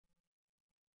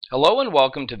Hello and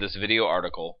welcome to this video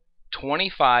article,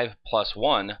 25 plus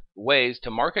 1 ways to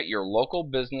market your local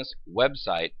business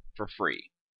website for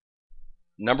free.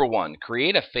 Number 1,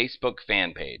 create a Facebook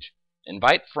fan page.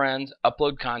 Invite friends,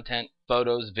 upload content,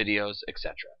 photos, videos,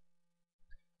 etc.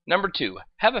 Number 2,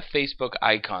 have a Facebook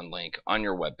icon link on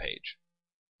your web page.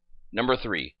 Number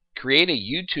 3, create a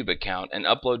YouTube account and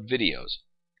upload videos.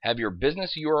 Have your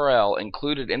business URL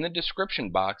included in the description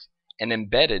box and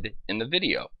embedded in the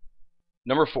video.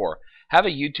 Number 4, have a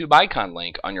YouTube icon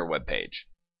link on your web page.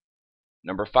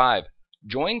 Number 5,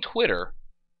 join Twitter,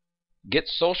 get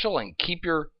social, and keep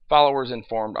your followers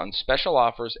informed on special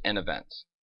offers and events.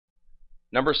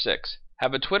 Number 6,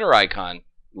 have a Twitter icon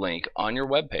link on your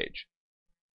web page.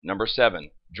 Number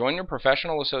 7, join your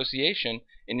professional association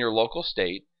in your local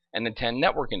state and attend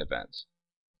networking events.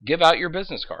 Give out your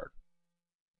business card.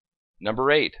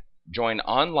 Number 8, join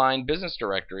online business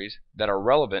directories that are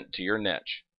relevant to your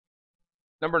niche.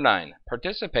 Number 9,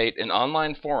 participate in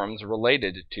online forums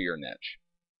related to your niche.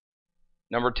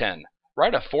 Number 10,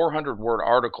 write a 400-word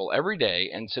article every day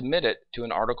and submit it to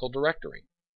an article directory.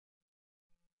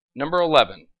 Number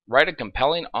 11, write a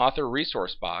compelling author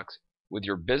resource box with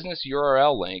your business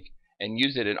URL link and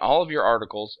use it in all of your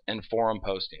articles and forum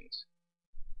postings.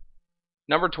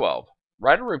 Number 12,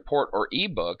 write a report or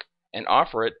ebook and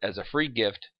offer it as a free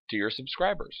gift to your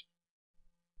subscribers.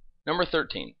 Number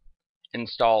 13,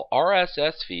 install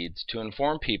RSS feeds to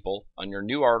inform people on your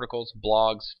new articles,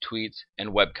 blogs, tweets,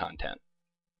 and web content.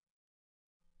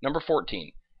 Number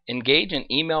 14, engage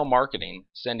in email marketing,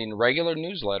 sending regular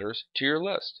newsletters to your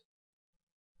list.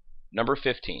 Number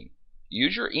 15,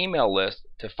 use your email list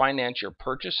to finance your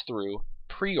purchase through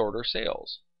pre-order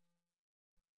sales.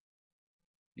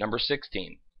 Number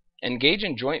 16, engage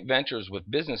in joint ventures with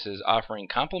businesses offering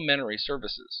complementary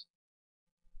services.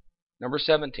 Number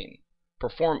 17,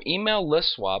 perform email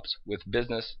list swaps with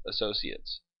business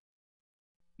associates.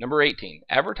 Number 18,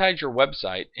 advertise your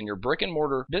website and your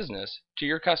brick-and-mortar business to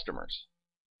your customers.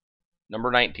 Number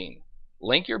 19,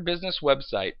 link your business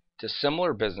website to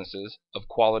similar businesses of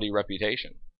quality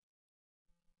reputation.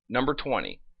 Number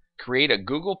 20, create a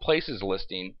Google Places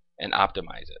listing and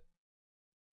optimize it.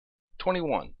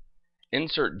 21,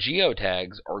 insert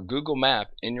geotags or Google Map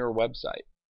in your website.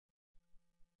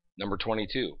 Number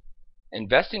 22,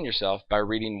 invest in yourself by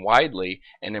reading widely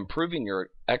and improving your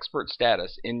expert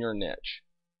status in your niche.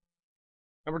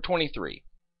 Number 23,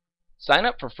 sign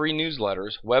up for free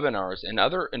newsletters, webinars, and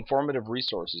other informative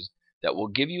resources that will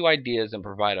give you ideas and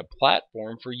provide a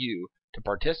platform for you to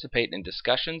participate in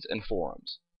discussions and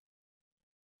forums.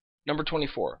 Number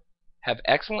 24, have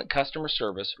excellent customer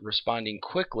service, responding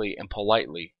quickly and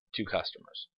politely to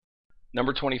customers.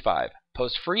 Number 25,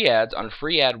 post free ads on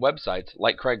free ad websites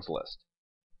like Craigslist.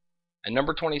 And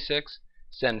number 26,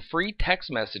 send free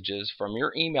text messages from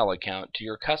your email account to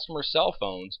your customers' cell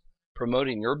phones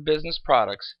promoting your business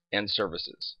products and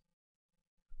services.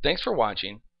 Thanks for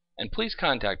watching, and please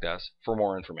contact us for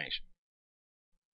more information.